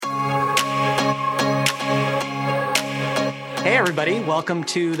Hey, everybody. Welcome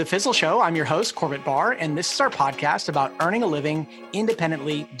to the Fizzle Show. I'm your host, Corbett Barr, and this is our podcast about earning a living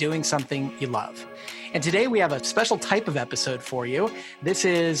independently doing something you love. And today we have a special type of episode for you. This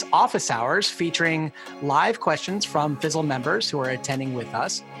is Office Hours featuring live questions from Fizzle members who are attending with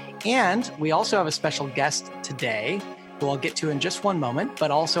us. And we also have a special guest today who I'll get to in just one moment.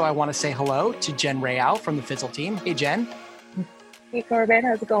 But also I want to say hello to Jen Rayau from the Fizzle team. Hey, Jen. Hey, Corbett.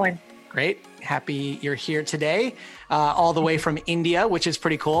 How's it going? Great. Happy you're here today, all the way from India, which is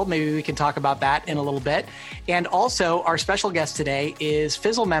pretty cool. Maybe we can talk about that in a little bit. And also our special guest today is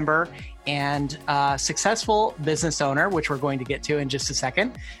Fizzle member and successful business owner, which we're going to get to in just a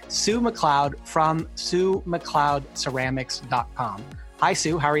second, Sue McLeod from SueMcLeodCeramics.com. Hi,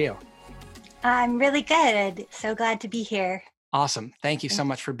 Sue. How are you? I'm really good. So glad to be here. Awesome. Thank you so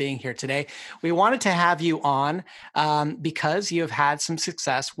much for being here today. We wanted to have you on because you have had some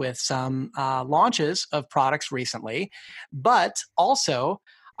success with some launches of products recently, but also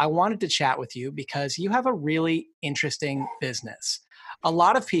I wanted to chat with you because you have a really interesting business. A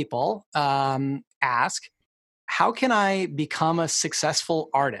lot of people ask, how can I become a successful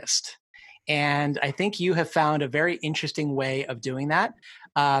artist? And I think you have found a very interesting way of doing that.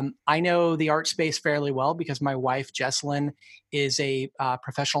 I know the art space fairly well because my wife, Jessalyn, is a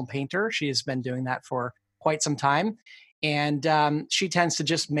professional painter. She has been doing that for quite some time. And she tends to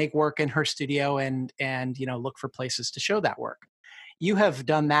just make work in her studio and look for places to show that work. You have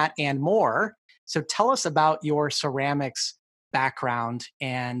done that and more. So tell us about your ceramics background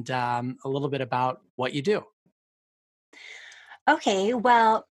and a little bit about what you do. Okay,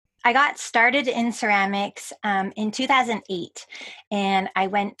 well, I got started in ceramics in 2008, and I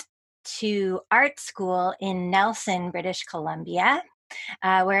went to art school in Nelson, British Columbia,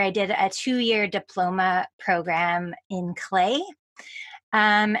 where I did a 2-year diploma program in clay.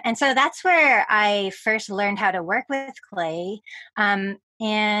 And so that's where I first learned how to work with clay. But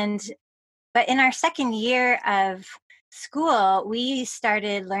in our second year of school, we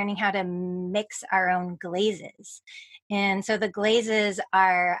started learning how to mix our own glazes. And so the glazes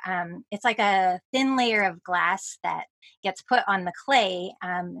are, it's like a thin layer of glass that gets put on the clay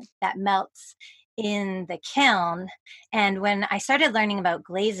that melts in the kiln. And when I started learning about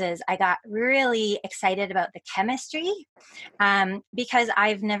glazes, I got really excited about the chemistry because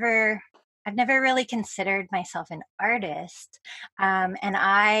I've never really considered myself an artist. And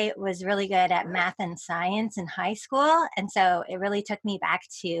I was really good at math and science in high school. And so it really took me back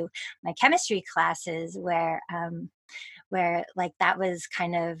to my chemistry classes where like that was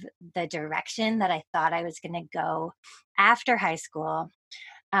kind of the direction that I thought I was going to go after high school.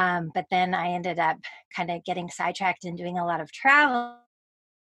 But then I ended up kind of getting sidetracked and doing a lot of travel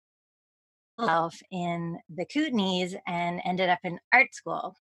in the Kootenays and ended up in art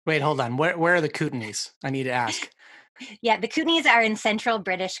school. Wait, hold on. Where are the Kootenays? I need to ask. Yeah, the Kootenays are in central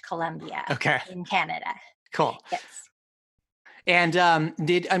British Columbia. Okay. In Canada. Cool. Yes. And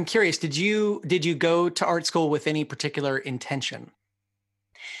I'm curious, did you go to art school with any particular intention?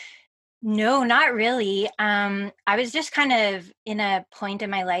 No, not really. I was just kind of in a point in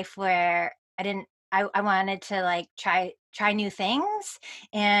my life where I wanted to like try new things.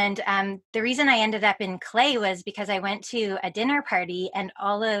 And the reason I ended up in clay was because I went to a dinner party and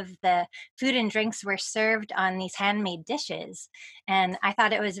all of the food and drinks were served on these handmade dishes. And I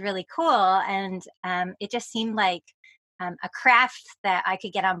thought it was really cool. And it just seemed like a craft that I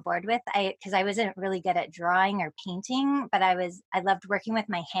could get on board with. Because I wasn't really good at drawing or painting, but I loved working with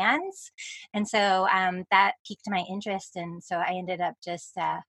my hands. And so that piqued my interest. And so I ended up just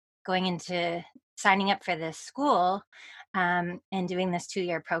signing up for this school and doing this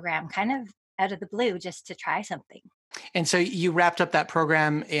 2-year program kind of out of the blue just to try something. And so you wrapped up that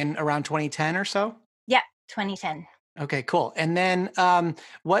program in around 2010 or so? Yeah, 2010. Okay, cool. And then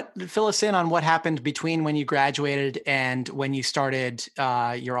fill us in on what happened between when you graduated and when you started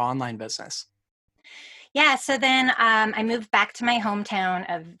your online business. Yeah, so then I moved back to my hometown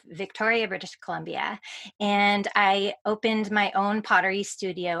of Victoria, British Columbia, and I opened my own pottery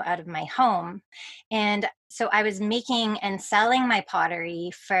studio out of my home. And so I was making and selling my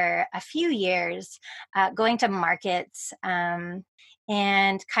pottery for a few years, going to markets and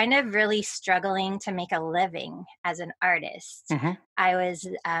kind of really struggling to make a living as an artist. Mm-hmm. I was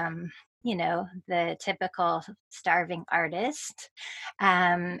the typical starving artist,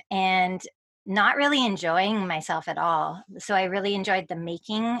 and not really enjoying myself at all. So I really enjoyed the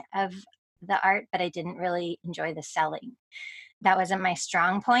making of the art, but I didn't really enjoy the selling. That wasn't my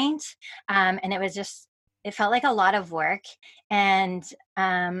strong point. And it felt like a lot of work. And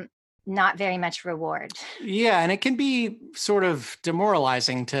not very much reward. Yeah, and it can be sort of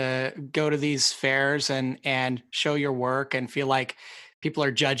demoralizing to go to these fairs and show your work and feel like people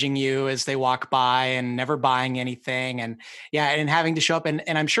are judging you as they walk by and never buying anything. And yeah, and having to show up and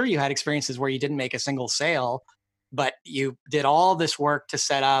I'm sure you had experiences where you didn't make a single sale, but you did all this work to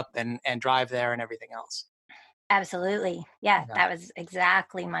set up and drive there and everything else. Absolutely. Yeah, Yeah. that was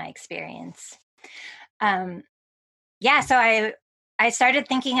exactly my experience. Um, yeah, so I started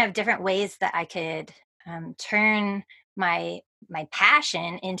thinking of different ways that I could turn my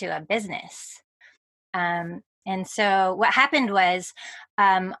passion into a business. And so what happened was,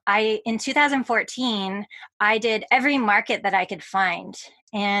 I in 2014 I did every market that I could find,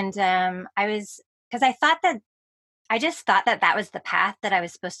 and I was because I just thought that that was the path that I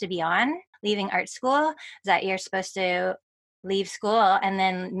was supposed to be on, leaving art school, that you're supposed to leave school and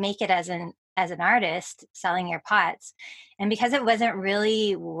then make it as an artist selling your pots. And because it wasn't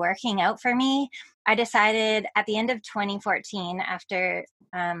really working out for me, I decided at the end of 2014, after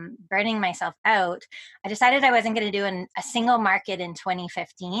burning myself out, I decided I wasn't going to do a single market in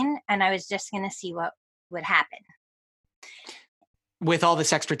 2015, and I was just going to see what would happen. With all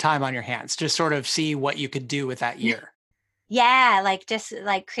this extra time on your hands, just sort of see what you could do with that year. Yeah, like just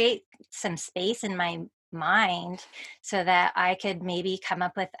like create some space in my mind so that I could maybe come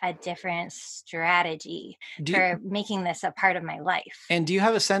up with a different strategy Do you, for making this a part of my life. and do you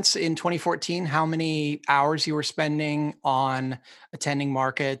have a sense in 2014 how many hours you were spending on attending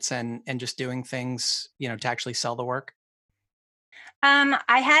markets and just doing things, to actually sell the work?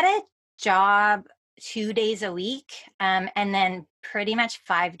 I had a job 2 days a week, and then pretty much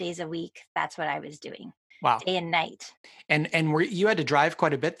 5 days a week. That's what I was doing, Wow. day and night. And were you had to drive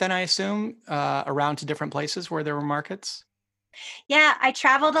quite a bit then, I assume, around to different places where there were markets? Yeah, I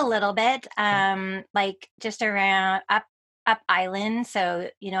traveled a little bit, like just around up island. So,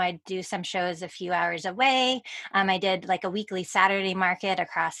 I do some shows a few hours away. I did like a weekly Saturday market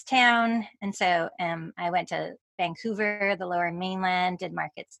across town. And so I went to Vancouver, the lower mainland, did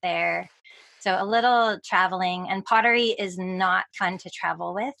markets there. So a little traveling, and pottery is not fun to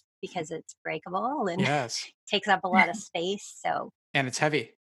travel with because it's breakable and Yes. takes up a lot of space. So And it's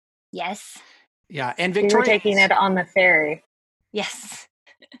heavy. yes, Yeah. And We were Victoria taking is, it on the ferry. yes,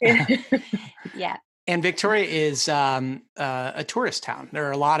 yeah. and Victoria is a tourist town. There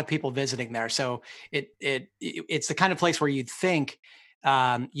are a lot of people visiting there. So it's the kind of place where you'd think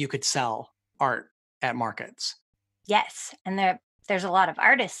you could sell art at markets. Yes, and there's a lot of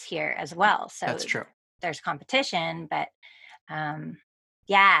artists here as well, That's so true. there's competition, but um,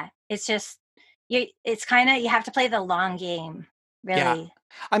 yeah, it's just it's kind of you have to play the long game, Yeah. really.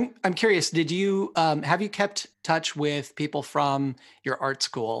 I'm curious, did you have you kept touch with people from your art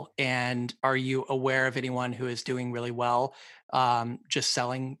school, and are you aware of anyone who is doing really well just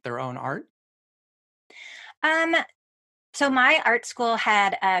selling their own art? Um, so my art school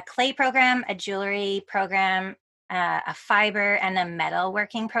had a clay program, a jewelry program, a fiber, and a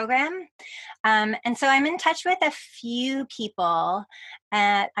metalworking program. And so I'm in touch with a few people.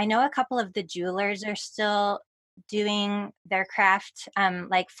 I know a couple of the jewelers are still doing their craft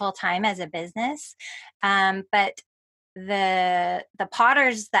like full time as a business. But the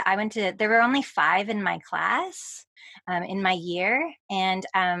potters that I went to, there were only 5 in my class in my year, and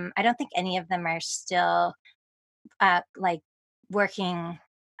I don't think any of them are still like working,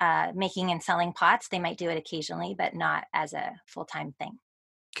 making and selling pots. They might do it occasionally, but not as a full time thing.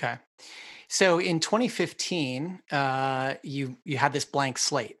 Okay. So in 2015, you had this blank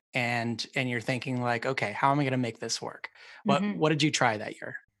slate, and you're thinking like, okay, how am I going to make this work? Hmm. What did you try that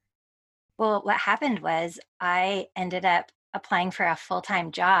year? Well, what happened was I ended up applying for a full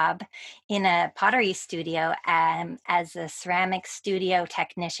time job in a pottery studio as a ceramic studio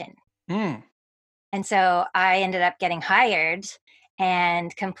technician. Hmm. And so I ended up getting hired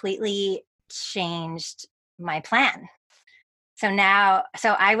and completely changed my plan. So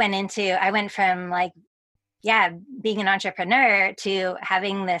I went from like, yeah, being an entrepreneur to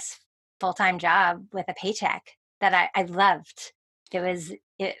having this full time job with a paycheck that I loved. It was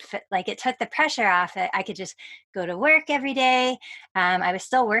like it took the pressure off. That I could just go to work every day. I was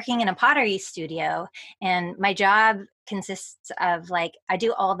still working in a pottery studio, and my job consists of like I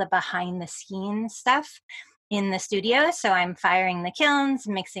do all the behind the scenes stuff in the studio. So I'm firing the kilns,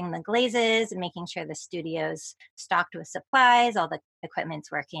 mixing the glazes, making sure the studio's stocked with supplies, all the equipment's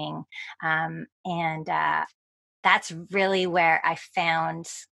working, and that's really where I found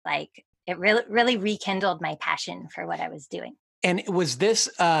like it really rekindled my passion for what I was doing. And was this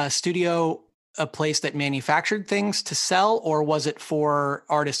studio a place that manufactured things to sell, or was it for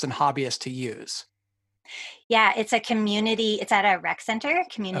artists and hobbyists to use? Yeah, it's a community, it's at a rec center, Okay.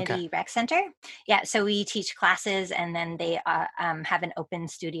 community rec center. Yeah, so we teach classes and then they have an open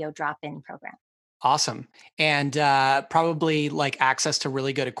studio drop-in program. Awesome. And probably like access to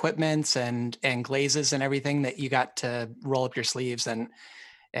really good equipments and glazes and everything that you got to roll up your sleeves and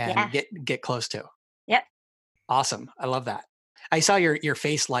Yeah. get close to. Yep. Awesome. I love that. I saw your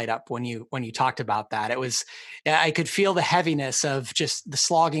face light up when you talked about that. It was I could feel the heaviness of just the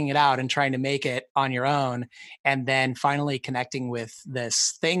slogging it out and trying to make it on your own, and then finally connecting with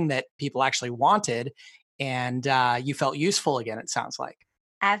this thing that people actually wanted, and you felt useful again. It sounds like.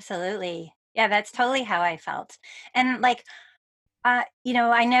 Absolutely. Yeah, that's totally how I felt. And like, I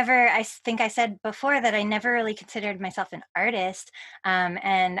think I said before that I never really considered myself an artist.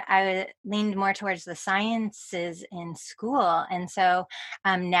 And leaned more towards the sciences in school. And so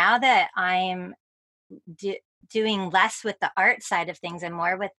now that I'm do, doing less with the art side of things and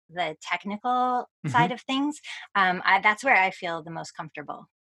more with the technical side Hmm. of things, that's where I feel the most comfortable.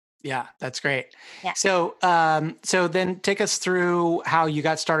 Yeah, that's great. Yeah. So then take us through how you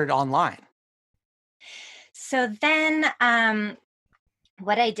got started online. So then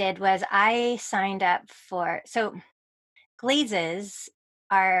what I did was I signed up so glazes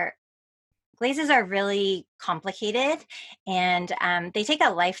are glazes are really complicated, and they take a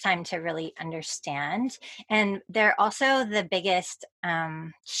lifetime to really understand. And they're also the biggest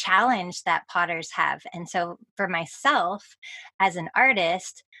challenge that potters have. And so, for myself as an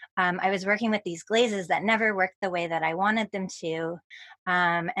artist, I was working with these glazes that never worked the way that I wanted them to.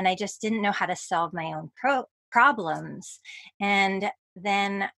 And I just didn't know how to solve my own problems. And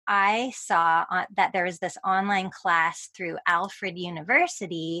then I saw that there was this online class through Alfred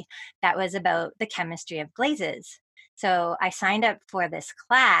University that was about the chemistry of glazes. So I signed up for this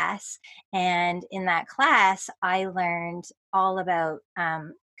class, and in that class, I learned all about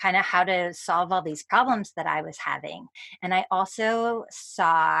kind of how to solve all these problems that I was having. And I also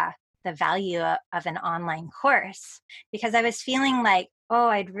saw the value of an online course because I was feeling like, oh,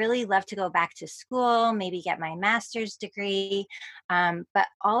 I'd really love to go back to school, maybe get my master's degree. But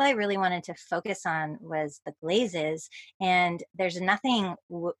all I really wanted to focus on was the glazes. And there's nothing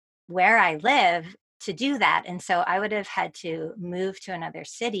where I live to do that. And so I would have had to move to another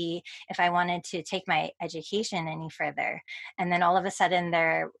city if I wanted to take my education any further. And then all of a sudden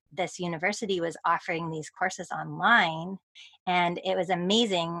this university was offering these courses online, and it was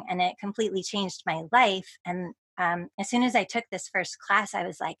amazing and it completely changed my life. And as soon as I took this first class, I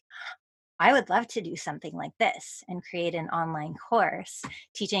was like, I would love to do something like this and create an online course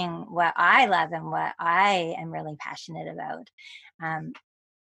teaching what I love and what I am really passionate about. Um,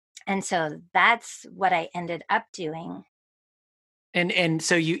 and so that's what I ended up doing. And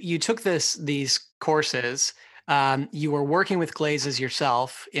so you took these courses. You were working with glazes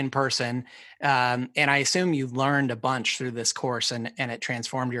yourself in person, and I assume you learned a bunch through this course, and it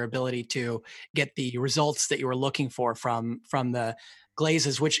transformed your ability to get the results that you were looking for from the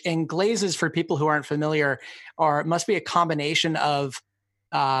glazes. Which in glazes, for people who aren't familiar, are must be a combination of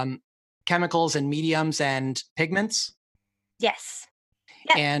um, chemicals and mediums and pigments. Yes.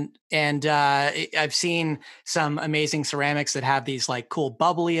 Yep. And I've seen some amazing ceramics that have these like cool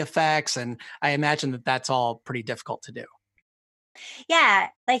bubbly effects, and I imagine that that's all pretty difficult to do. Yeah.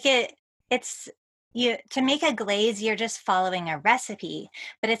 It's you to make a glaze, you're just following a recipe,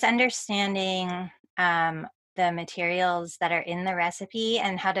 but it's understanding the materials that are in the recipe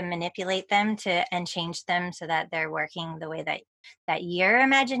and how to manipulate them and change them so that they're working the way that you're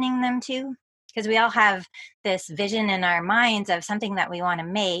imagining them to. Because we all have this vision in our minds of something that we want to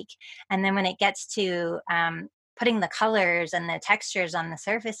make, and then when it gets to putting the colors and the textures on the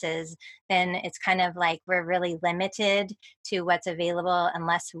surfaces, then it's kind of like we're really limited to what's available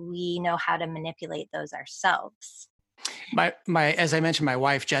unless we know how to manipulate those ourselves. My as I mentioned, my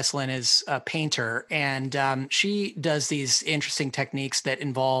wife Jesselyn is a painter, and she does these interesting techniques that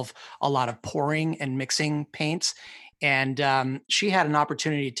involve a lot of pouring and mixing paints. And she had an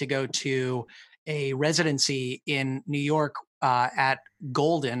opportunity to go to a residency in New York at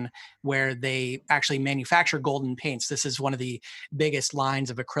Golden, where they actually manufacture golden paints. This is one of the biggest lines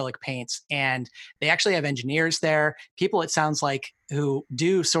of acrylic paints, and they actually have engineers there, people, it sounds like, who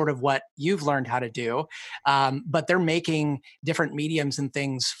do sort of what you've learned how to do, but they're making different mediums and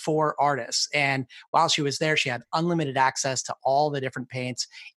things for artists. And while she was there, she had unlimited access to all the different paints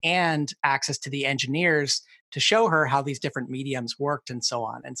and access to the engineers to show her how these different mediums worked and so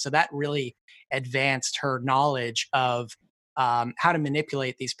on. And so that really advanced her knowledge of how to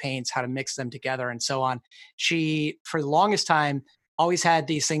manipulate these paints, how to mix them together, and so on. She, for the longest time, always had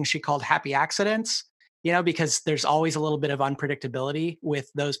these things she called happy accidents. because there's always a little bit of unpredictability with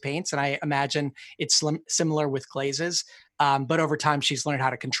those paints. And I imagine it's similar with glazes. But over time, she's learned how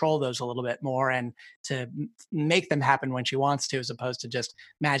to control those a little bit more and to make them happen when she wants to, as opposed to just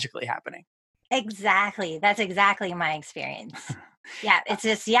magically happening. Exactly. That's exactly my experience. Yeah, it's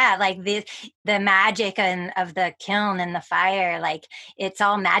just like the magic of the kiln and the fire, like it's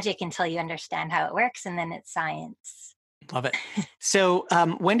all magic until you understand how it works, and then it's science. Love it. So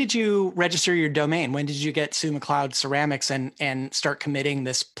when did you register your domain? When did you get Sue McLeod Ceramics and start committing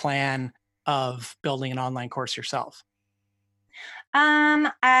this plan of building an online course yourself?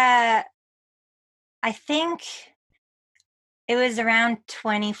 I think it was around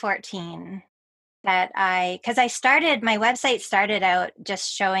 2014 that because my website started out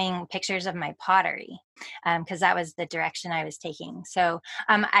just showing pictures of my pottery, because that was the direction I was taking. So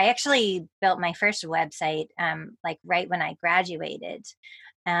I actually built my first website like right when I graduated.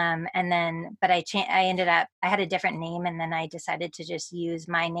 And then, but I ended up, I had a different name, and then I decided to just use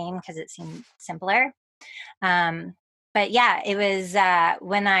my name because it seemed simpler. But yeah, it was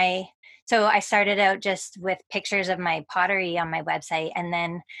so I started out just with pictures of my pottery on my website. And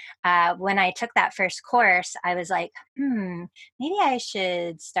then when I took that first course, I was like, maybe I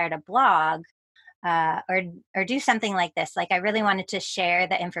should start a blog or do something like this. Like I really wanted to share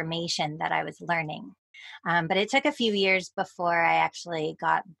the information that I was learning. But it took a few years before I actually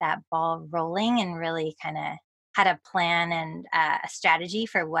got that ball rolling and really kind of had a plan and a strategy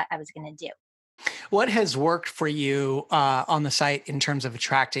for what I was going to do. What has worked for you on the site in terms of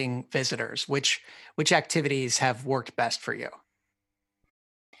attracting visitors? Which activities have worked best for you?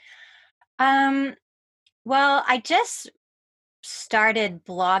 Well, I just started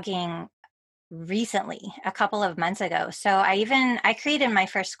blogging recently, a couple of months ago. So I created my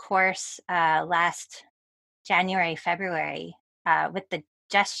first course last January, February with the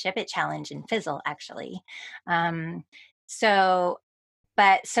Just Ship It challenge in Fizzle, actually. Um, so,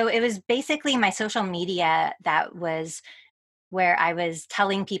 so it was basically my social media that was where I was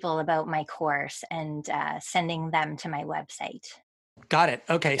telling people about my course and sending them to my website. Got it.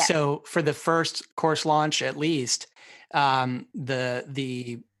 Okay, Yeah. so for the first course launch, at least,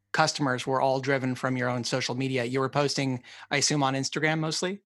 the customers were all driven from your own social media. You were posting, I assume, on Instagram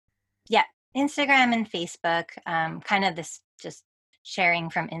mostly? Yeah. Instagram and Facebook, kind of this just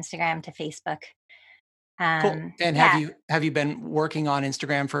sharing from Instagram to Facebook. Cool. And Yeah. have you been working on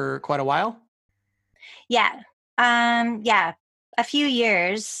Instagram for quite a while? Yeah. Yeah. A few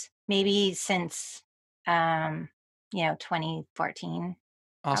years, maybe since, 2014,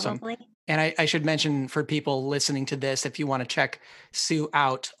 Awesome. probably. And I should mention for people listening to this, if you want to check Sue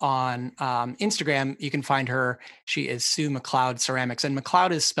out on Instagram, you can find her. She is Sue McLeod Ceramics, and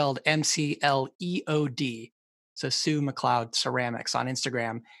McLeod is spelled McLeod. So Sue McLeod Ceramics on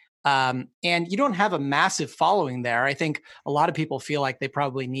Instagram. And you don't have a massive following there. I think a lot of people feel like they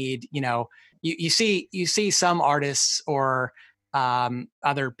probably need, you see some artists or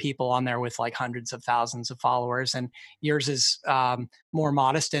other people on there with like hundreds of thousands of followers, and yours is more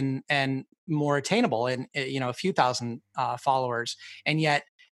modest and more attainable, and a few thousand followers. And yet,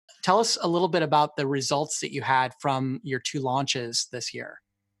 tell us a little bit about the results that you had from your two launches this year.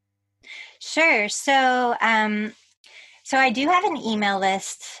 Sure. So I do have an email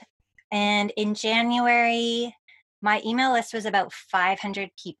list, and in January, my email list was about 500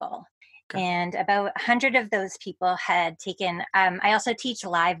 people. Okay. And about 100 of those people had taken, I also teach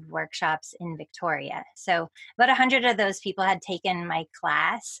live workshops in Victoria. So about 100 of those people had taken my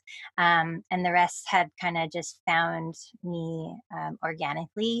class, and the rest had kind of just found me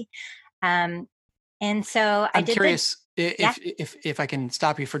organically. And so I I'm did curious yeah, if I can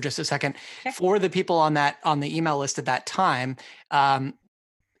stop you for just a second. sure. For the people on the email list at that time,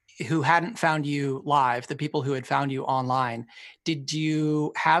 who hadn't found you live, the people who had found you online, did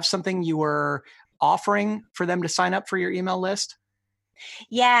you have something you were offering for them to sign up for your email list?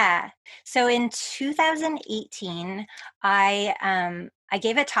 Yeah. So in 2018, I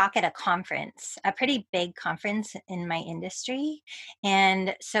gave a talk at a conference, a pretty big conference in my industry.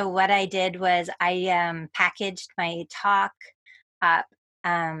 And so what I did was I packaged my talk up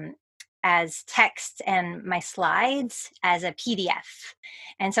as text and my slides as a PDF.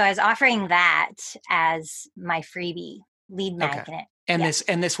 And so I was offering that as my freebie lead Okay. magnet. And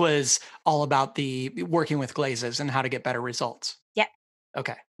Yeah. this was all about the working with glazes and how to get better results. Yeah.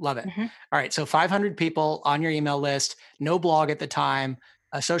 Okay, love it. Hmm. All right, so 500 people on your email list, no blog at the time,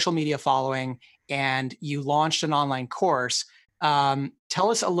 a social media following, and you launched an online course. Tell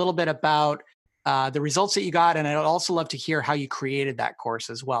us a little bit about the results that you got, and I'd also love to hear how you created that course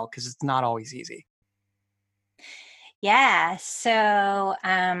as well, because it's not always easy. Yeah. So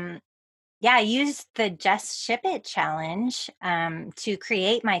Yeah, I used the Just Ship It challenge to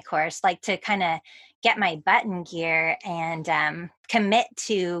create my course, like to kind of get my butt in gear and commit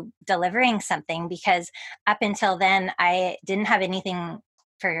to delivering something, because up until then, I didn't have anything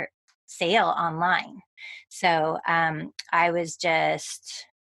for sale online. So I was just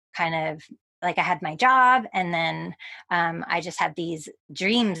kind of like, I had my job, and then I just had these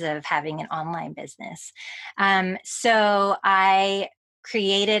dreams of having an online business. So I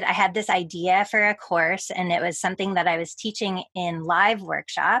had this idea for a course, and it was something that I was teaching in live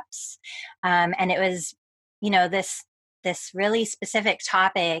workshops. And it was, this really specific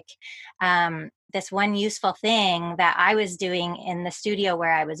topic, this one useful thing that I was doing in the studio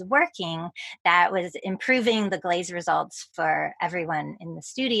where I was working that was improving the glaze results for everyone in the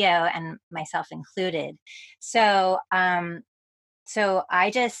studio, and myself included. So, so I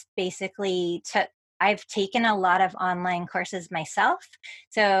just basically I've taken a lot of online courses myself.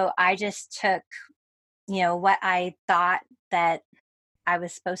 So I just took, what I thought that I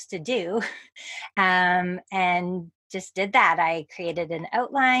was supposed to do, and just did that. I created an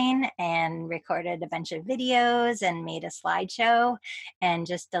outline and recorded a bunch of videos and made a slideshow and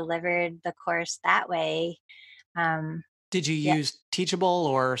just delivered the course that way. Um, Did you yeah, use Teachable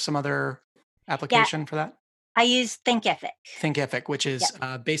or some other yeah. application for that? I use Thinkific. Thinkific, which is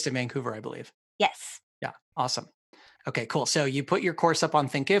Yep. based in Vancouver, I believe. Yes. Yeah, awesome. Okay, cool. So you put your course up on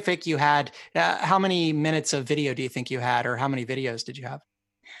Thinkific. You had, how many minutes of video do you think you had, or how many videos did you have?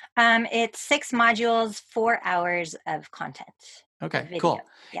 It's 6 modules, 4 hours of content, of Okay, video. cool.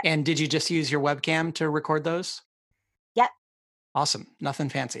 Yep. And did you just use your webcam to record those? Yep. Awesome. Nothing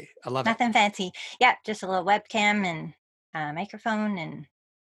fancy. I love it. Nothing fancy. Yep. Just a little webcam and a microphone and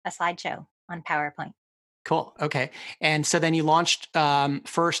a slideshow on PowerPoint. Cool. Okay. And so then you launched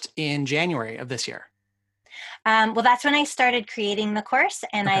first in January of this year. Well, that's when I started creating the course,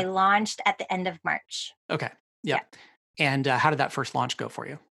 and Okay. I launched at the end of March. Okay. Yep. Yeah. And how did that first launch go for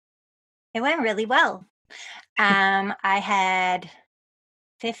you? It went really well. I had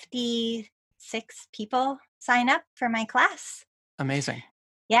 56 people sign up for my class. Amazing.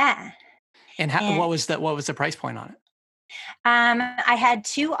 Yeah. And what was the price point on it? I had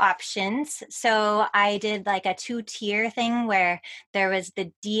 2 options. So I did like a 2-tier thing where there was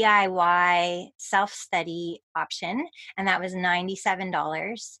the DIY self-study option, and that was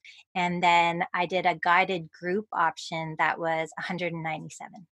 $97. And then I did a guided group option that was $197.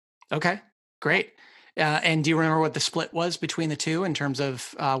 Okay, great. And do you remember what the split was between the two in terms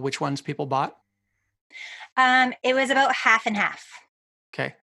of which ones people bought? It was about half and half.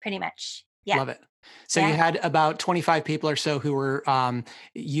 Okay. Pretty much. Yeah. Love it. So Yeah. you had about 25 people or so who were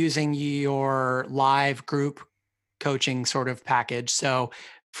using your live group coaching sort of package. So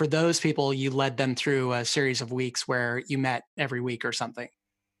for those people, you led them through a series of weeks where you met every week or something.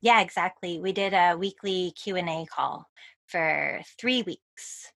 Yeah, exactly. We did a weekly Q&A call for 3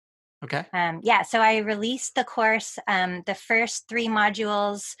 weeks. Okay. Yeah, so I released the course, the first 3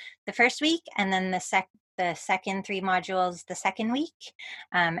 modules the first week, and then the second 3 modules the second week.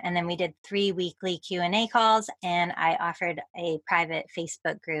 And then we did 3 weekly Q&A calls, and I offered a private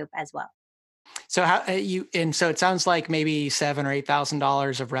Facebook group as well. So so it sounds like maybe $7,000 or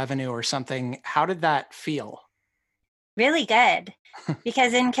 $8,000 of revenue or something. How did that feel? Really good,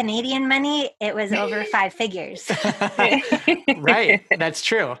 because in Canadian money, it was over 5 figures. Right, that's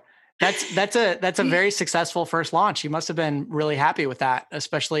true. That's a very successful first launch. You must have been really happy with that,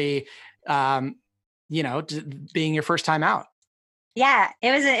 especially being your first time out. Yeah,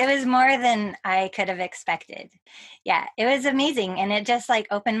 it was more than I could have expected. Yeah, it was amazing, and it just like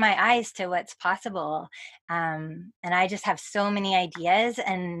opened my eyes to what's possible. And I just have so many ideas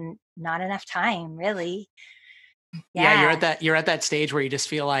and not enough time, really. Yeah, Yeah. you're at that stage where you just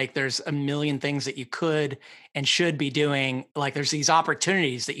feel like there's a million things that you could and should be doing. Like there's these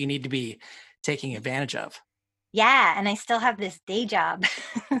opportunities that you need to be taking advantage of. Yeah, and I still have this day job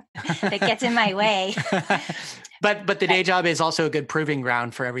that gets in my way. But the day job is also a good proving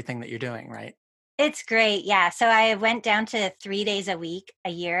ground for everything that you're doing, right? It's great. Yeah. So I went down to 3 days a week a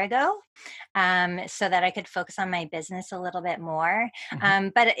year ago, so that I could focus on my business a little bit more. Mm-hmm.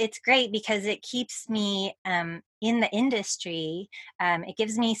 But it's great because it keeps me in the industry. It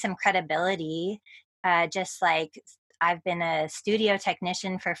gives me some credibility, just like I've been a studio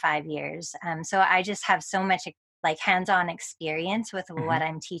technician for 5 years. So I just have so much like hands-on experience with Mm-hmm. what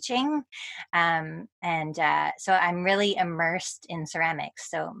I'm teaching. And so I'm really immersed in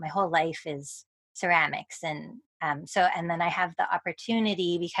ceramics. So my whole life is ceramics. And and then I have the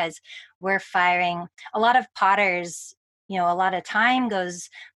opportunity, because we're firing a lot of potters, a lot of time goes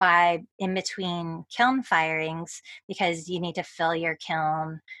by in between kiln firings because you need to fill your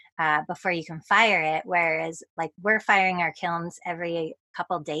kiln before you can fire it. Whereas like we're firing our kilns every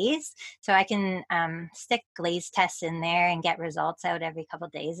couple days. So I can stick glaze tests in there and get results out every couple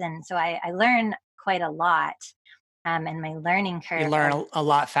days. And so I learn quite a lot. And my learning curve You learn a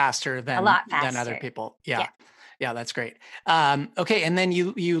lot faster a lot than other faster. people. Yeah. Yeah, that's great. Okay, and then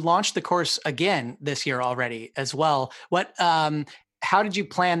you launched the course again this year already as well. How did you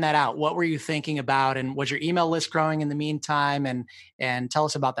plan that out? What were you thinking about, and was your email list growing in the meantime? And tell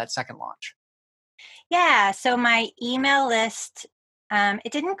us about that second launch. Yeah, so my email list,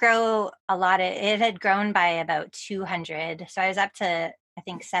 it didn't grow a lot. It had grown by about 200. So I was up to, I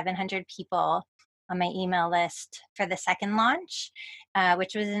think, 700 people on my email list for the second launch,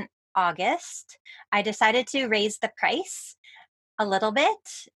 which was in August. I decided to raise the price a little bit.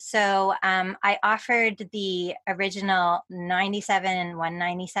 So I offered the original 97 and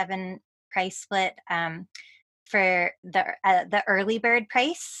 197 price split for the early bird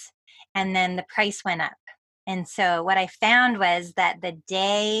price, and then the price went up. And so what I found was that the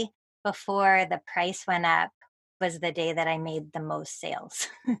day before the price went up was the day that I made the most sales.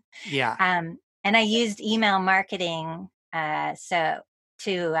 Yeah. And I used email marketing so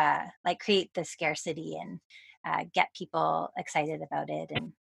to like create the scarcity and get people excited about it.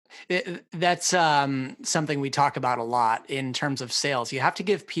 And That's something we talk about a lot in terms of sales. You have to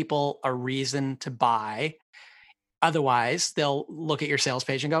give people a reason to buy. Otherwise, they'll look at your sales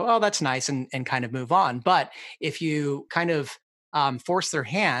page and go, "Oh, that's nice," and kind of move on. But if you kind of force their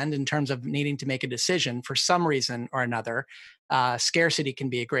hand in terms of needing to make a decision for some reason or another, scarcity can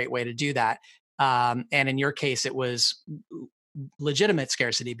be a great way to do that. And in your case, it was legitimate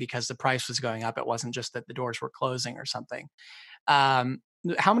scarcity because the price was going up. It wasn't just that the doors were closing or something. Um,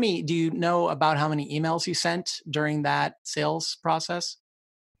 do you know about how many emails you sent during that sales process?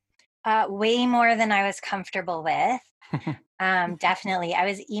 way more than I was comfortable with. Definitely. I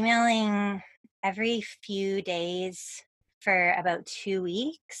was emailing every few days for about 2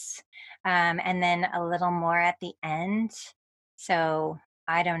 weeks, and then a little more at the end. So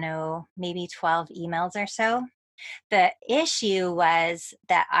I don't know, maybe 12 emails or so. The issue was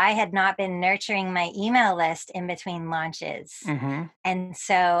that I had not been nurturing my email list in between launches. Mm-hmm. And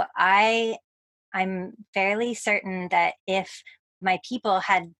so I'm fairly certain that if my people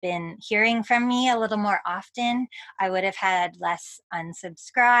had been hearing from me a little more often, I would have had less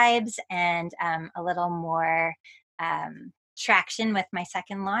unsubscribes and a little more traction with my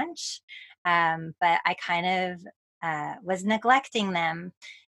second launch. But I kind of was neglecting them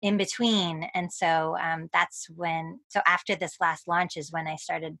in between. And so so after this last launch is when I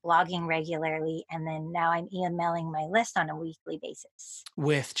started blogging regularly. And then now I'm emailing my list on a weekly basis.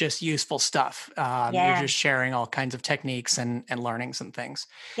 With just useful stuff. You're Yeah. just sharing all kinds of techniques and learnings and things.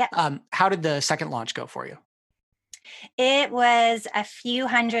 Yep. How did the second launch go for you? It was a few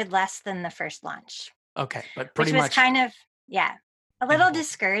hundred less than the first launch, Okay, but which pretty was much kind of, yeah, a in the little ball.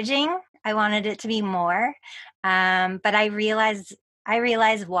 discouraging. I wanted it to be more, but I realized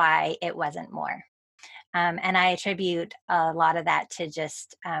why it wasn't more. And I attribute a lot of that to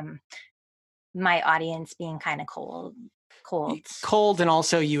just my audience being kind of cold. Cold, and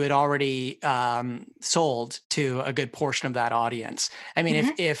also you had already sold to a good portion of that audience. I mean,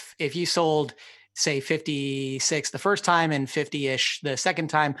 Mhm. if you sold, say, 56 the first time and 50-ish the second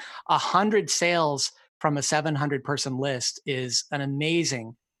time, 100 sales from a 700 person list is an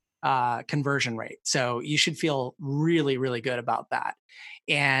amazing conversion rate. So you should feel really, really good about that.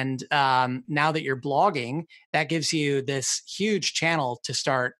 And now that you're blogging, that gives you this huge channel to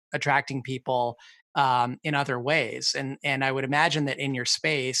start attracting people in other ways. And I would imagine that in your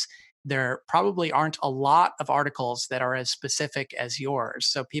space, there probably aren't a lot of articles that are as specific as yours.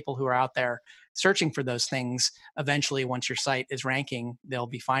 So people who are out there searching for those things, eventually, once your site is ranking, they'll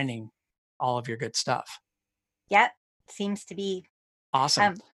be finding all of your good stuff. Yep, seems to be. Awesome.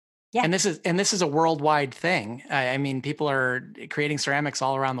 Um, yeah. And this is a worldwide thing. I mean, people are creating ceramics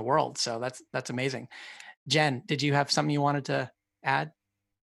all around the world. So that's amazing. Jen, did you have something you wanted to add?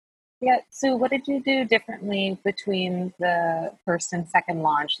 Yeah, so what did you do differently between the first and second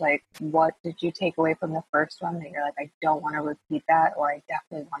launch? Like, what did you take away from the first one that you're like, I don't want to repeat that, or I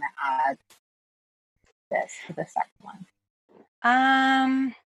definitely want to add this to the second one?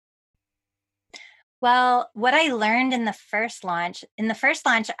 Um, well, what I learned in the first launch,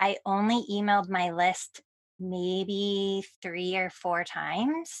 I only emailed my list maybe 3 or 4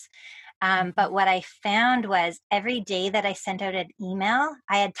 times. But what I found was every day that I sent out an email,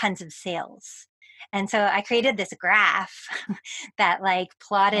 I had tons of sales. And so I created this graph that like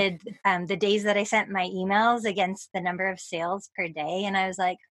plotted the days that I sent my emails against the number of sales per day. And I was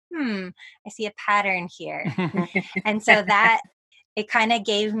like, I see a pattern here. And so that it kind of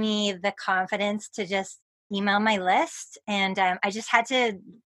gave me the confidence to just email my list. And I just had to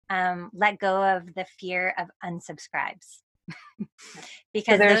let go of the fear of unsubscribes.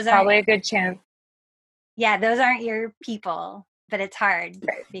 Because so there's those probably a good chance. Yeah, those aren't your people, but it's hard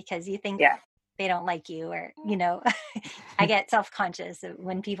Right. because you think Yeah. they don't like you, or, I get self-conscious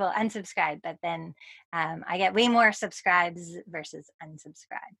when people unsubscribe, but then I get way more subscribes versus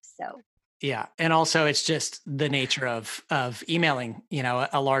unsubscribes. So yeah. And also it's just the nature of emailing,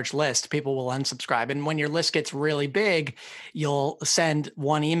 a large list. People will unsubscribe. And when your list gets really big, you'll send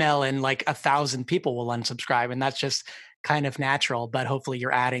one email and like 1,000 people will unsubscribe. And that's just kind of natural, but hopefully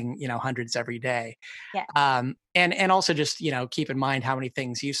you're adding, hundreds every day. yeah. And also just, keep in mind how many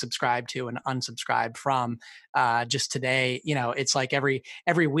things you subscribe to and unsubscribe from. Just today, it's like every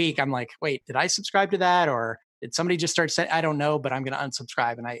week I'm like, wait, did I subscribe to that? Or did somebody just start saying, I don't know, but I'm going to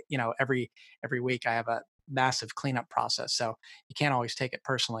unsubscribe. And every week I have a massive cleanup process. So you can't always take it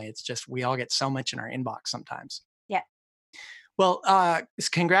personally. It's just, we all get so much in our inbox sometimes. Yeah. Well,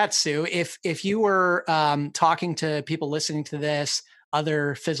 congrats, Sue. If you were talking to people listening to this,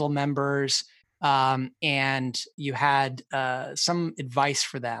 other Fizzle members, and you had some advice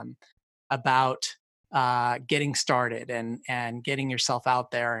for them about getting started and getting yourself out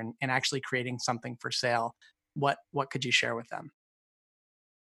there and actually creating something for sale, what could you share with them?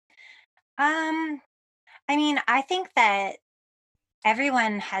 I mean, I think that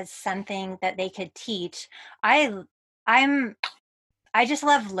everyone has something that they could teach. I'm I just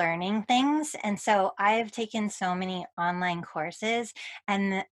love learning things, and so I've taken so many online courses,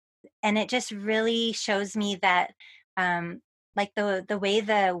 and it just really shows me that like the way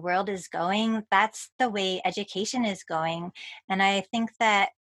the world is going, that's the way education is going. And I think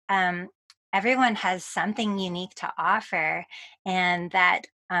that um, everyone has something unique to offer, and that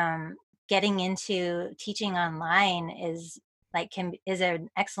getting into teaching online is an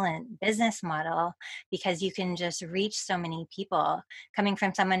excellent business model, because you can just reach so many people. Coming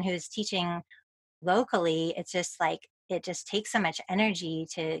from someone who's teaching locally, it's just like it just takes so much energy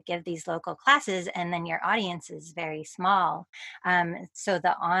to give these local classes, and then your audience is very small. So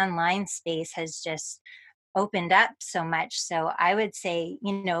the online space has just opened up so much. So I would say,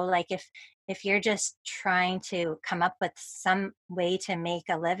 like if you're just trying to come up with some way to make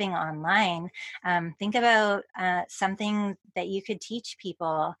a living online, think about something that you could teach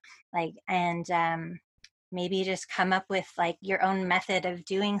people, like, and maybe just come up with like your own method of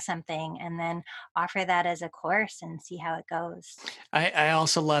doing something, and then offer that as a course and see how it goes. I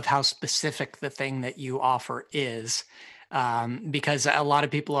also love how specific the thing that you offer is, because a lot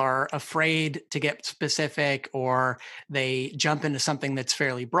of people are afraid to get specific, or they jump into something that's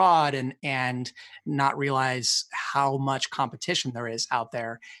fairly broad and not realize how much competition there is out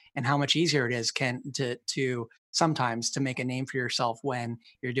there and how much easier it is to sometimes to make a name for yourself when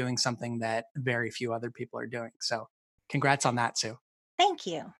you're doing something that very few other people are doing. So congrats on that, Sue. Thank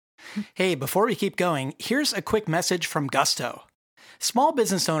you. Hey, before we keep going, here's a quick message from Gusto. Small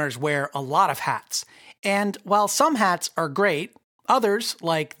business owners wear a lot of hats, and while some hats are great, others,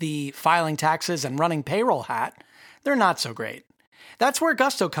 like the filing taxes and running payroll hat, they're not so great. That's where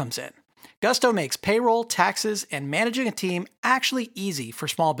Gusto comes in. Gusto makes payroll, taxes, and managing a team actually easy for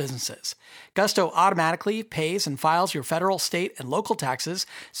small businesses. Gusto automatically pays and files your federal, state, and local taxes,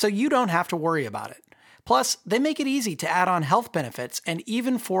 so you don't have to worry about it. Plus, they make it easy to add on health benefits and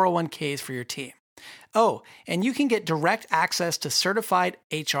even 401ks for your team. Oh, and you can get direct access to certified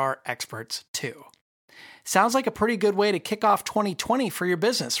HR experts too. Sounds like a pretty good way to kick off 2020 for your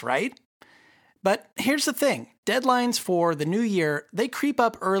business, right? But here's the thing. Deadlines for the new year, they creep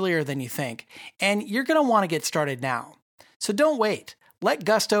up earlier than you think, and you're going to want to get started now. So don't wait. Let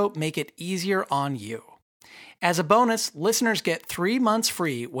Gusto make it easier on you. As a bonus, listeners get 3 months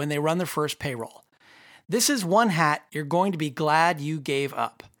free when they run their first payroll. This is one hat you're going to be glad you gave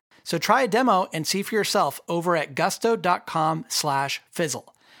up. So try a demo and see for yourself over at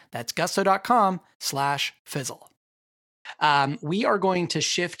gusto.com/fizzle. That's gusto.com/fizzle. We are going to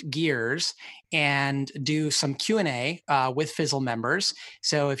shift gears and do some Q&A with Fizzle members.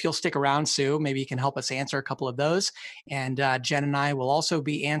 So if you'll stick around, Sue, maybe you can help us answer a couple of those. And Jen and I will also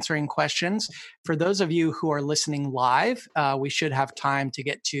be answering questions. For those of you who are listening live, we should have time to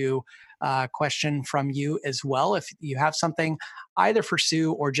get to question from you as well. If you have something either for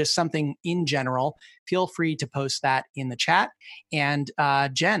Sue or just something in general, feel free to post that in the chat. And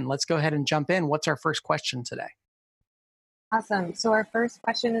Jen, let's go ahead and jump in. What's our first question today? Awesome. So our first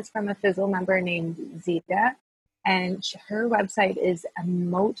question is from a Fizzle member named Zita, and her website is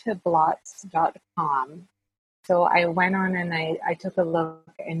emotiblots.com. So I went on and I took a look,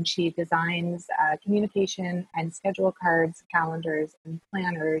 and she designs communication and schedule cards, calendars, and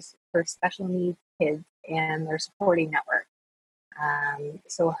planners for special needs kids and their supporting network.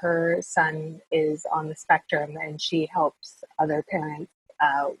 So her son is on the spectrum, and she helps other parents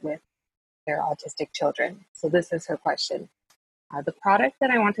with their autistic children. So this is her question. The product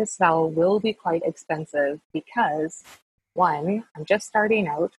that I want to sell will be quite expensive because, one, I'm just starting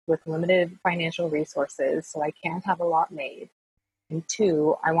out with limited financial resources, so I can't have a lot made. And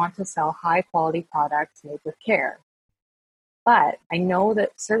two, I want to sell high quality products made with care. But I know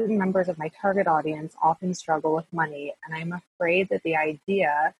that certain members of my target audience often struggle with money, and I'm afraid that the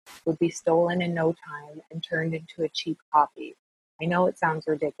idea would be stolen in no time and turned into a cheap copy. I know it sounds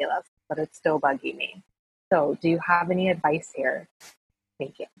ridiculous, but it's still bugging me. So, do you have any advice here?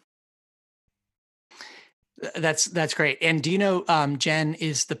 Thank you. That's great. And do you know, Jen,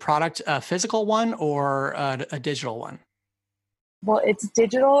 is the product a physical one or a digital one? Well, it's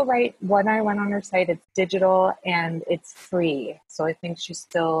digital, right? When I went on her site, it's digital and it's free. So I think she's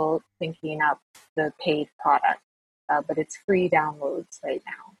still thinking up the paid product, but it's free downloads right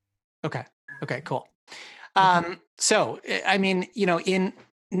now. Okay. Cool. So, I mean, in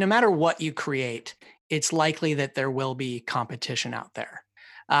no matter what you create, it's likely that there will be competition out there.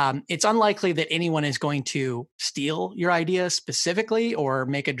 It's unlikely that anyone is going to steal your idea specifically or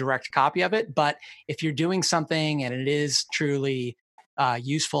make a direct copy of it. But if you're doing something and it is truly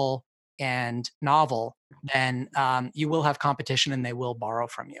useful and novel, then you will have competition and they will borrow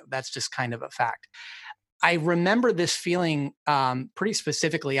from you. That's just kind of a fact. I remember this feeling pretty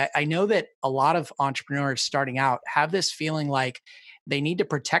specifically. I know that a lot of entrepreneurs starting out have this feeling like they need to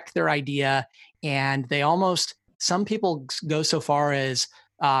protect their idea, and some people go so far as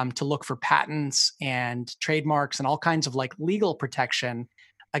to look for patents and trademarks and all kinds of like legal protection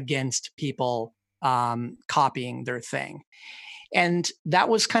against people copying their thing. And that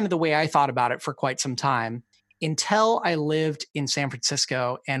was kind of the way I thought about it for quite some time until I lived in San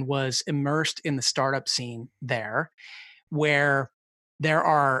Francisco and was immersed in the startup scene there, where there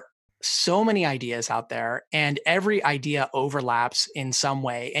are so many ideas out there and every idea overlaps in some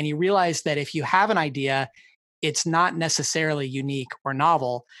way. And you realize that if you have an idea, it's not necessarily unique or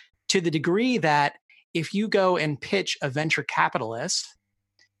novel, to the degree that if you go and pitch a venture capitalist,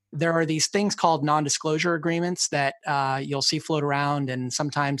 there are these things called non-disclosure agreements that you'll see float around. And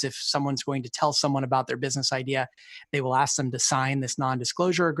sometimes if someone's going to tell someone about their business idea, they will ask them to sign this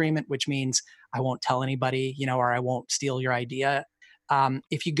non-disclosure agreement, which means I won't tell anybody, or I won't steal your idea.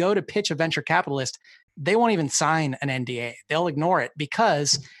 If you go to pitch a venture capitalist, they won't even sign an NDA. They'll ignore it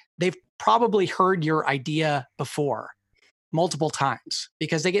because they've probably heard your idea before multiple times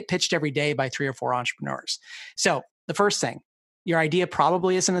because they get pitched every day by 3 or 4 entrepreneurs. So the first thing, your idea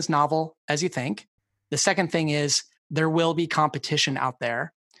probably isn't as novel as you think. The second thing is there will be competition out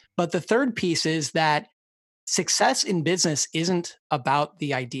there. But the third piece is that success in business isn't about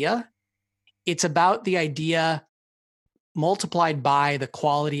the idea. It's about the idea multiplied by the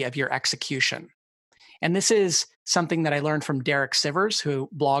quality of your execution. And this is something that I learned from Derek Sivers, who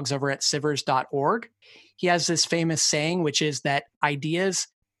blogs over at sivers.org. He has this famous saying, which is that ideas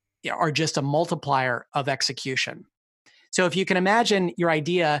are just a multiplier of execution. So if you can imagine your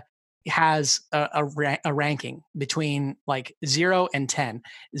idea has a ranking between like 0 and 10.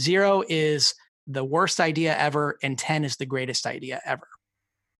 0 is the worst idea ever, and 10 is the greatest idea ever.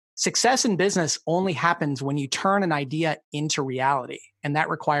 Success in business only happens when you turn an idea into reality, and that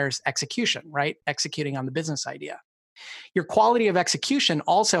requires execution, right? Executing on the business idea. Your quality of execution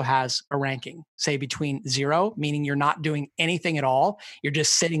also has a ranking, say between 0, meaning you're not doing anything at all. You're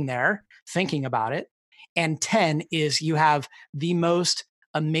just sitting there thinking about it. And 10 is you have the most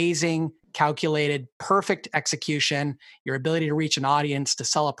amazing, calculated, perfect execution. Your ability to reach an audience, to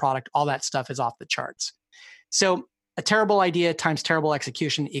sell a product, all that stuff is off the charts. So a terrible idea times terrible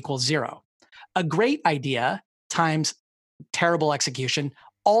execution equals 0. A great idea times terrible execution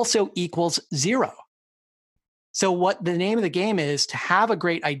also equals 0. So what the name of the game is to have a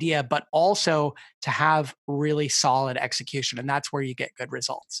great idea, but also to have really solid execution. And that's where you get good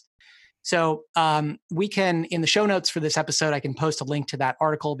results. So we can, in the show notes for this episode, I can post a link to that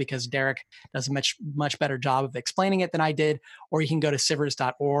article because Derek does a much better job of explaining it than I did. Or you can go to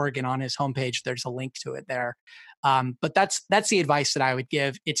sivers.org, and on his homepage, there's a link to it there. But that's the advice that I would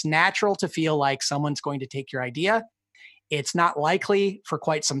give. It's natural to feel like someone's going to take your idea. It's not likely for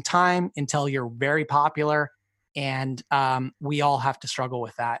quite some time until you're very popular. And we all have to struggle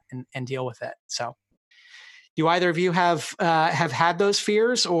with that and deal with it. So Do either of you have had those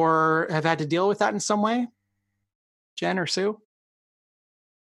fears or have had to deal with that in some way? Jen or Sue?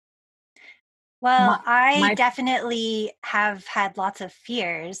 Well, My, I my definitely have had lots of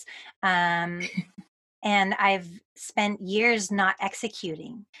fears. Um, and I've spent years not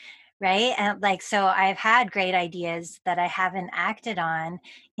executing, right? And like, so I've had great ideas that I haven't acted on,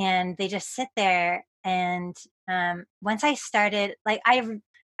 and they just sit there. And once I started, like, I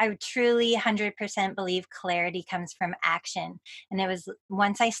truly 100% believe clarity comes from action. And it was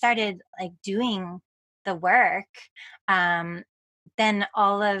once I started like doing the work, um, then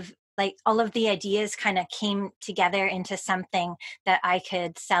all of the ideas kind of came together into something that I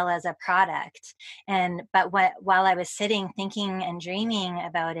could sell as a product. And but while I was sitting thinking and dreaming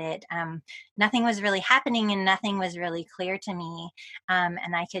about it, nothing was really happening and nothing was really clear to me.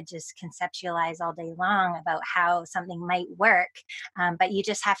 And I could just conceptualize all day long about how something might work, but you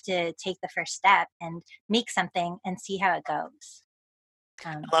just have to take the first step and make something and see how it goes.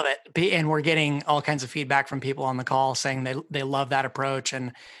 I love it. And we're getting all kinds of feedback from people on the call saying they love that approach,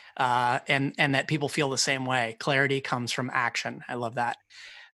 and that people feel the same way. Clarity comes from action. I love that.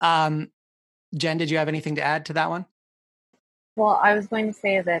 Jen, did you have anything to add to that one? Well, I was going to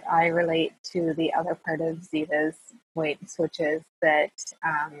say that I relate to the other part of Zita's points, which is that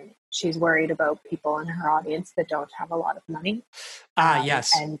she's worried about people in her audience that don't have a lot of money,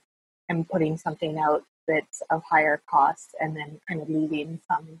 Yes. and putting something out that's of higher cost and then kind of leaving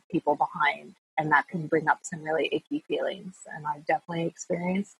some people behind. And that can bring up some really icky feelings. And I've definitely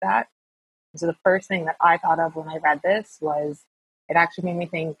experienced that. So the first thing that I thought of when I read this was it actually made me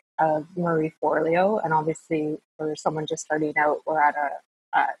think of Marie Forleo. And obviously, for someone just starting out, we're at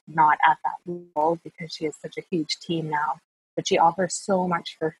not at that level because she has such a huge team now. But she offers so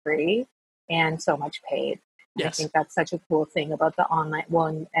much for free and so much paid. And I Yes. think that's such a cool thing about the online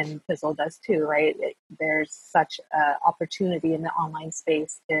one, and Fizzle does too, right? There's such an opportunity in the online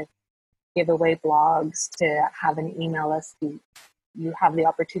space to give away blogs, to have an email list. You have the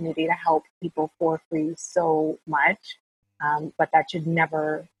opportunity to help people for free so much, but that should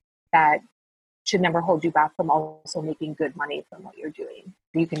never hold you back from also making good money from what you're doing.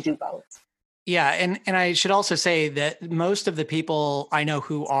 You can do both. Yeah, and I should also say that most of the people I know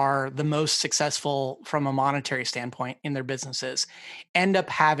who are the most successful from a monetary standpoint in their businesses end up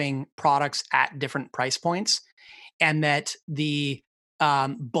having products at different price points, and that the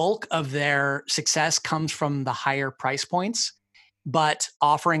bulk of their success comes from the higher price points. But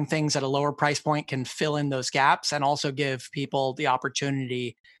offering things at a lower price point can fill in those gaps and also give people the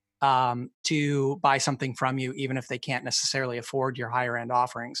opportunity to buy something from you, even if they can't necessarily afford your higher end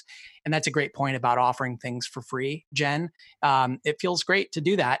offerings. And that's a great point about offering things for free, Jen. It feels great to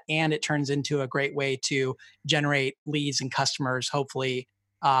do that. And it turns into a great way to generate leads and customers, hopefully,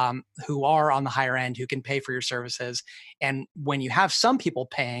 who are on the higher end, who can pay for your services. And when you have some people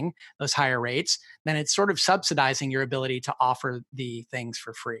paying those higher rates, then it's sort of subsidizing your ability to offer the things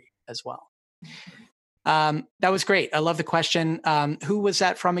for free as well. That was great. I love the question. Who was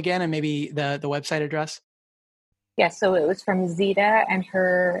that from again? And maybe the website address? Yeah, so it was from Zita, and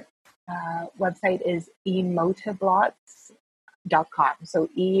her website is emotiblots.com. So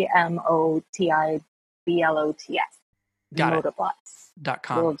EMOTIBLOTS. Got it.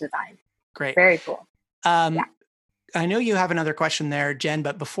 Emotiblots.com. Little design. Great. Very cool. Yeah. I know you have another question there, Jen,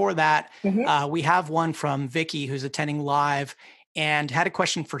 but before that, we have one from Vicky who's attending live and had a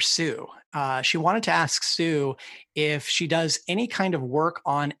question for Sue. She wanted to ask Sue if she does any kind of work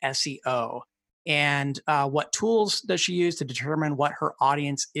on SEO, and what tools does she use to determine what her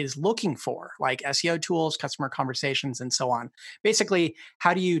audience is looking for, like SEO tools, customer conversations, and so on. Basically,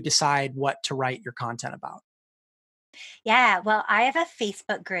 how do you decide what to write your content about? Yeah, well, I have a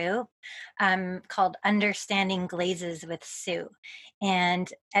Facebook group called Understanding Glazes with Sue.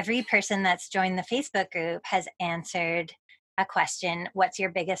 And every person that's joined the Facebook group has answered a question: what's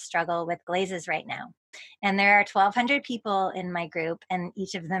your biggest struggle with glazes right now? And there are 1,200 people in my group, and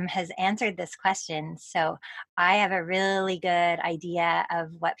each of them has answered this question. So I have a really good idea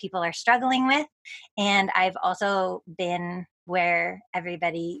of what people are struggling with. And I've also been where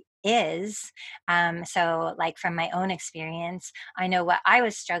everybody is. So, like from my own experience, I know what I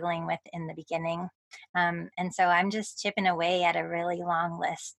was struggling with in the beginning. And so I'm just chipping away at a really long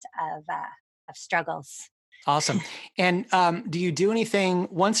list of struggles. Awesome. And do you do anything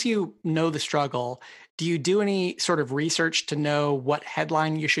once you know the struggle? Do you do any sort of research to know what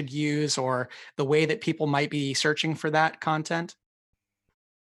headline you should use or the way that people might be searching for that content?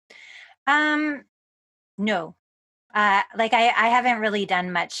 No, I haven't really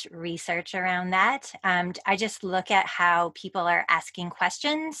done much research around that. I just look at how people are asking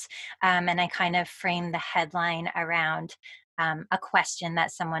questions, and I kind of frame the headline around a question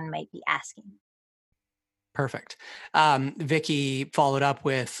that someone might be asking. Perfect. Vicky followed up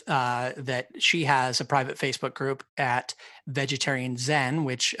with that she has a private Facebook group at Vegetarian Zen,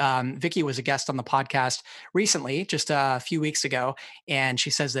 which Vicky was a guest on the podcast recently, just a few weeks ago. And she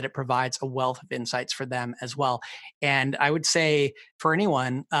says that it provides a wealth of insights for them as well. And I would say for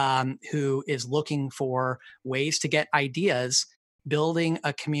anyone who is looking for ways to get ideas, building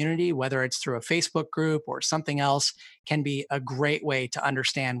a community, whether it's through a Facebook group or something else, can be a great way to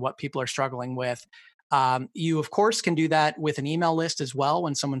understand what people are struggling with. You, of course, can do that with an email list as well.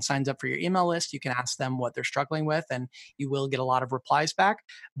 When someone signs up for your email list, you can ask them what they're struggling with, and you will get a lot of replies back.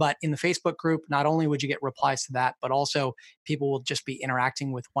 But in the Facebook group, not only would you get replies to that, but also people will just be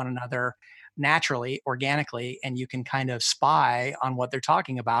interacting with one another naturally, organically, and you can kind of spy on what they're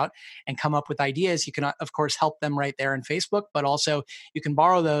talking about and come up with ideas. You can, of course, help them right there in Facebook, but also you can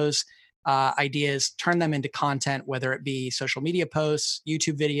borrow those ideas, turn them into content, whether it be social media posts,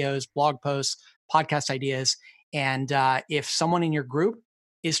 YouTube videos, blog posts, podcast ideas. And if someone in your group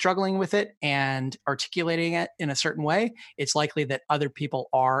is struggling with it and articulating it in a certain way, it's likely that other people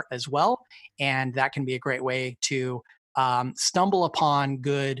are as well. And that can be a great way to stumble upon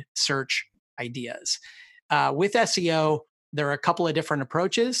good search ideas. With SEO, there are a couple of different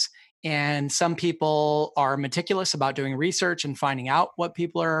approaches. And some people are meticulous about doing research and finding out what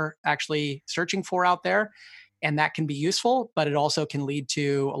people are actually searching for out there. And that can be useful, but it also can lead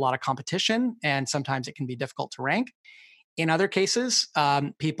to a lot of competition. And sometimes it can be difficult to rank. In other cases,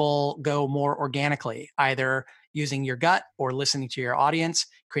 people go more organically, either using your gut or listening to your audience,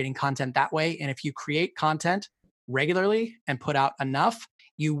 creating content that way. And if you create content regularly and put out enough,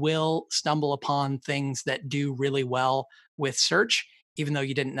 you will stumble upon things that do really well with search, even though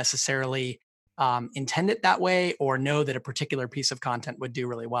you didn't necessarily intend it that way or know that a particular piece of content would do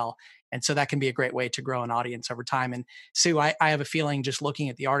really well. And so that can be a great way to grow an audience over time. And Sue, I have a feeling just looking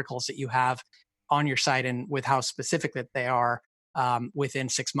at the articles that you have on your site and with how specific that they are, within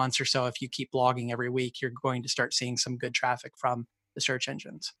 6 months or so, if you keep blogging every week, you're going to start seeing some good traffic from the search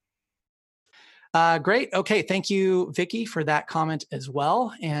engines. Great. Okay. Thank you, Vicky, for that comment as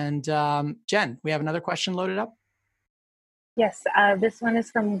well. And Jen, we have another question loaded up. Yes, this one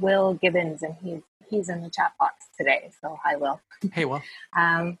is from Will Gibbons, and he's in the chat box today. So hi, Will. Hey, Will.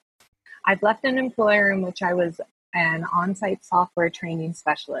 I've left an employer in which I was an on-site software training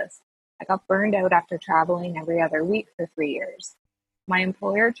specialist. I got burned out after traveling every other week for 3 years. My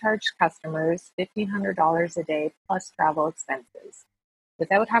employer charged customers $1,500 a day plus travel expenses.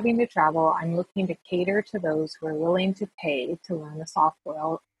 Without having to travel, I'm looking to cater to those who are willing to pay to learn the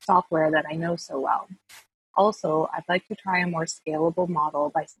software that I know so well. Also, I'd like to try a more scalable model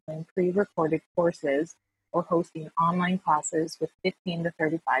by selling pre-recorded courses or hosting online classes with 15 to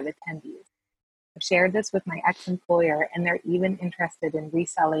 35 attendees. I've shared this with my ex-employer, and they're even interested in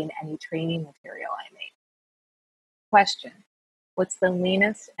reselling any training material I make. Question: what's the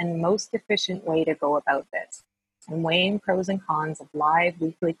leanest and most efficient way to go about this? I'm weighing pros and cons of live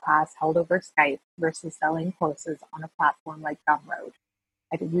weekly class held over Skype versus selling courses on a platform like Gumroad.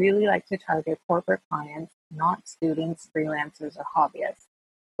 I'd really like to target corporate clients, not students, freelancers, or hobbyists,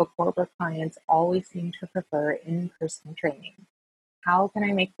 but corporate clients always seem to prefer in-person training. How can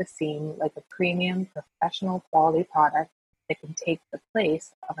I make this seem like a premium, professional quality product that can take the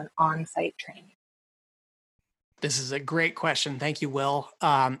place of an on-site training? This is a great question. Thank you, Will.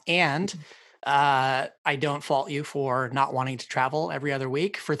 And I don't fault you for not wanting to travel every other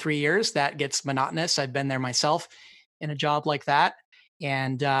week for 3 years. That gets monotonous. I've been there myself in a job like that.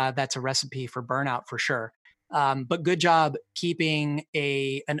 And that's a recipe for burnout for sure. But good job keeping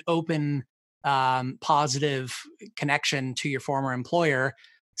an open, positive connection to your former employer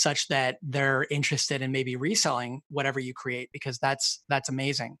such that they're interested in maybe reselling whatever you create, because that's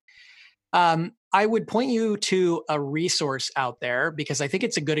amazing. I would point you to a resource out there because I think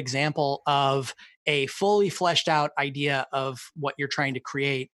it's a good example of a fully fleshed out idea of what you're trying to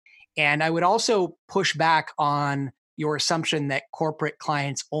create. And I would also push back on your assumption that corporate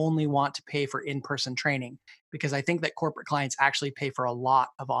clients only want to pay for in-person training, because I think that corporate clients actually pay for a lot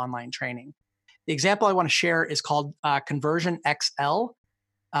of online training. The example I want to share is called Conversion XL.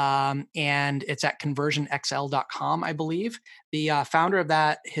 And it's at conversionxl.com, I believe. The founder of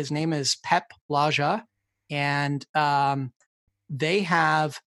that, his name is Pep Laja, and they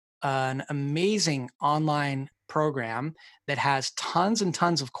have an amazing online program that has tons and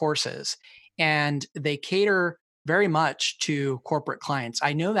tons of courses, and they cater very much to corporate clients.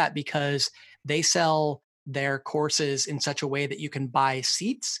 I know that because they sell their courses in such a way that you can buy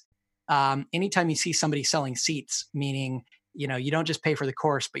seats. Anytime you see somebody selling seats, meaning, you don't just pay for the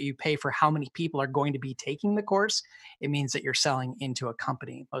course, but you pay for how many people are going to be taking the course, it means that you're selling into a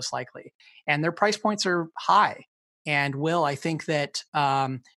company, most likely. And their price points are high. And Will, I think that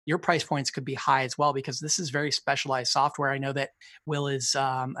your price points could be high as well, because this is very specialized software. I know that Will is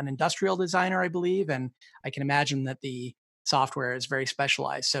an industrial designer, I believe, and I can imagine that the software is very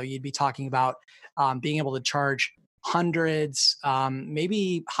specialized. So you'd be talking about being able to charge hundreds,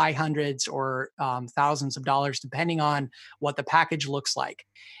 maybe high hundreds or thousands of dollars, depending on what the package looks like.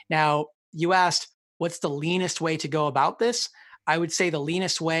 Now, you asked, what's the leanest way to go about this? I would say the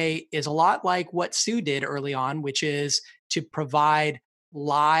leanest way is a lot like what Sue did early on, which is to provide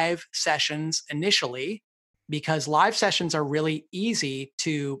live sessions initially, because live sessions are really easy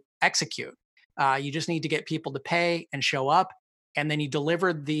to execute. You just need to get people to pay and show up, and then you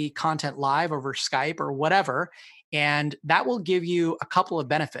deliver the content live over Skype or whatever. And that will give you a couple of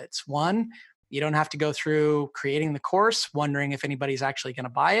benefits. One, you don't have to go through creating the course, wondering if anybody's actually going to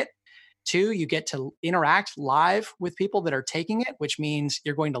buy it. Two, you get to interact live with people that are taking it, which means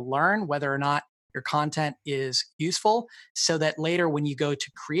you're going to learn whether or not your content is useful, so that later when you go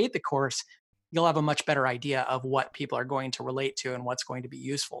to create the course, you'll have a much better idea of what people are going to relate to and what's going to be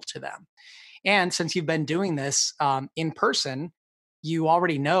useful to them. And since you've been doing this in person, you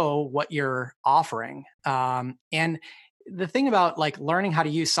already know what you're offering. And the thing about like learning how to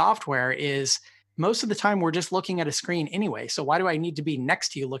use software is most of the time we're just looking at a screen anyway. So why do I need to be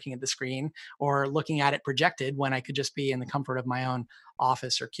next to you looking at the screen or looking at it projected when I could just be in the comfort of my own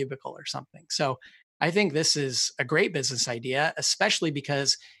office or cubicle or something? So I think this is a great business idea, especially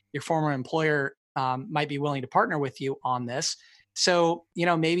because your former employer might be willing to partner with you on this. So,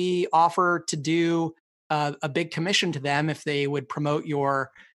 maybe offer to do a big commission to them if they would promote your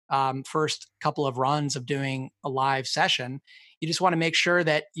first couple of runs of doing a live session. You just want to make sure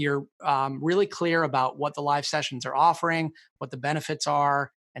that you're really clear about what the live sessions are offering, what the benefits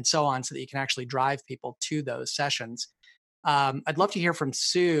are, and so on, so that you can actually drive people to those sessions. I'd love to hear from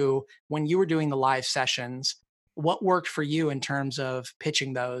Sue. When you were doing the live sessions, what worked for you in terms of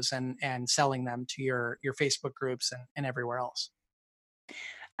pitching those and selling them to your Facebook groups and everywhere else?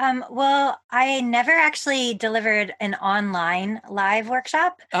 Well, I never actually delivered an online live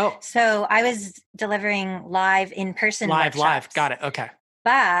workshop. Oh, So I was delivering live in-person live. workshops. Got it. Okay.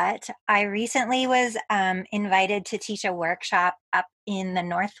 But I recently was invited to teach a workshop up in the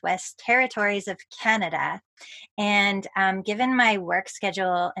Northwest Territories of Canada. And given my work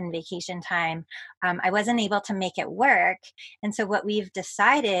schedule and vacation time, I wasn't able to make it work. And so what we've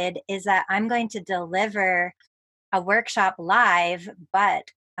decided is that I'm going to deliver a workshop live, but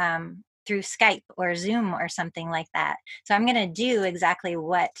through Skype or Zoom or something like that. So I'm going to do exactly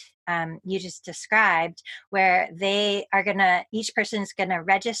what you just described, where they are going to, each person's going to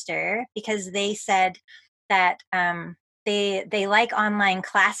register because they said that they like online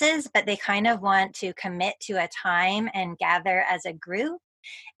classes, but they kind of want to commit to a time and gather as a group.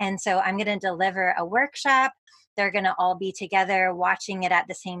 And so I'm going to deliver a workshop. They're going to all be together watching it at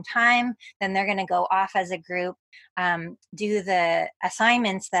the same time. Then they're going to go off as a group, do the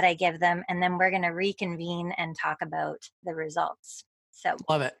assignments that I give them, and then we're going to reconvene and talk about the results. So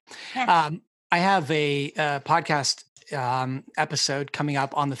love it. Yeah. I have a podcast episode coming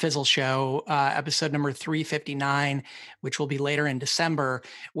up on the Fizzle Show, episode number 359, which will be later in December,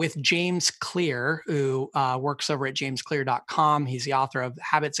 with James Clear, who works over at jamesclear.com. He's the author of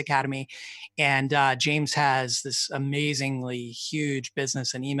Habits Academy. And James has this amazingly huge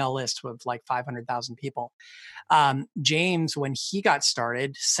business and email list with like 500,000 people. James, when he got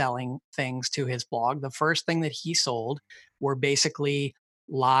started selling things to his blog, the first thing that he sold were basically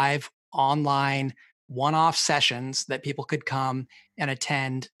live online one-off sessions that people could come and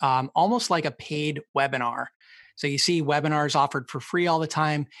attend, almost like a paid webinar. So you see webinars offered for free all the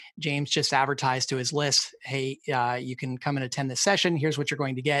time. James just advertised to his list, hey, you can come and attend this session. Here's what you're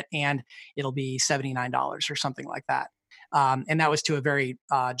going to get. And it'll be $79 or something like that. And that was to a very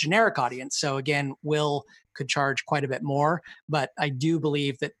generic audience. So again, Will could charge quite a bit more, but I do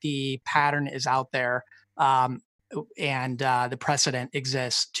believe that the pattern is out there, and the precedent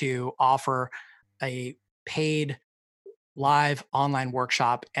exists to offer a paid live online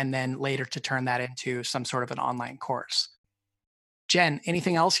workshop and then later to turn that into some sort of an online course. Jen,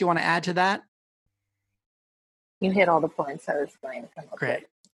 anything else you want to add to that? You hit all the points I was going to come up Great. with.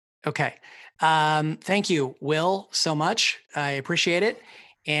 Okay. Thank you, Will, so much. I appreciate it.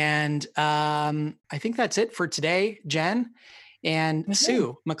 And I think that's it for today, Jen. And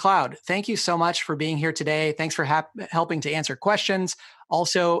Sue McLeod, thank you so much for being here today. Thanks for helping to answer questions.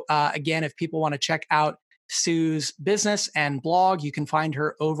 Also, again, if people want to check out Sue's business and blog. You can find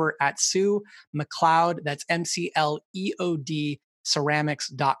her over at Sue McLeod. That's MCLEOD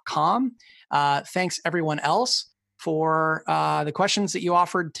ceramics.com. Thanks everyone else for the questions that you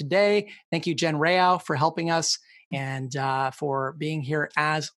offered today. Thank you, Jen Rao, for helping us and for being here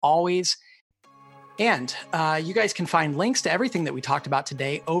as always. And you guys can find links to everything that we talked about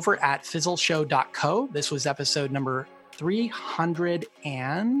today over at fizzleshow.co. This was episode number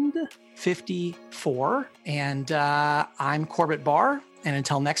 354. And I'm Corbett Barr. And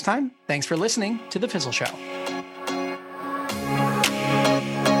until next time, thanks for listening to The Fizzle Show.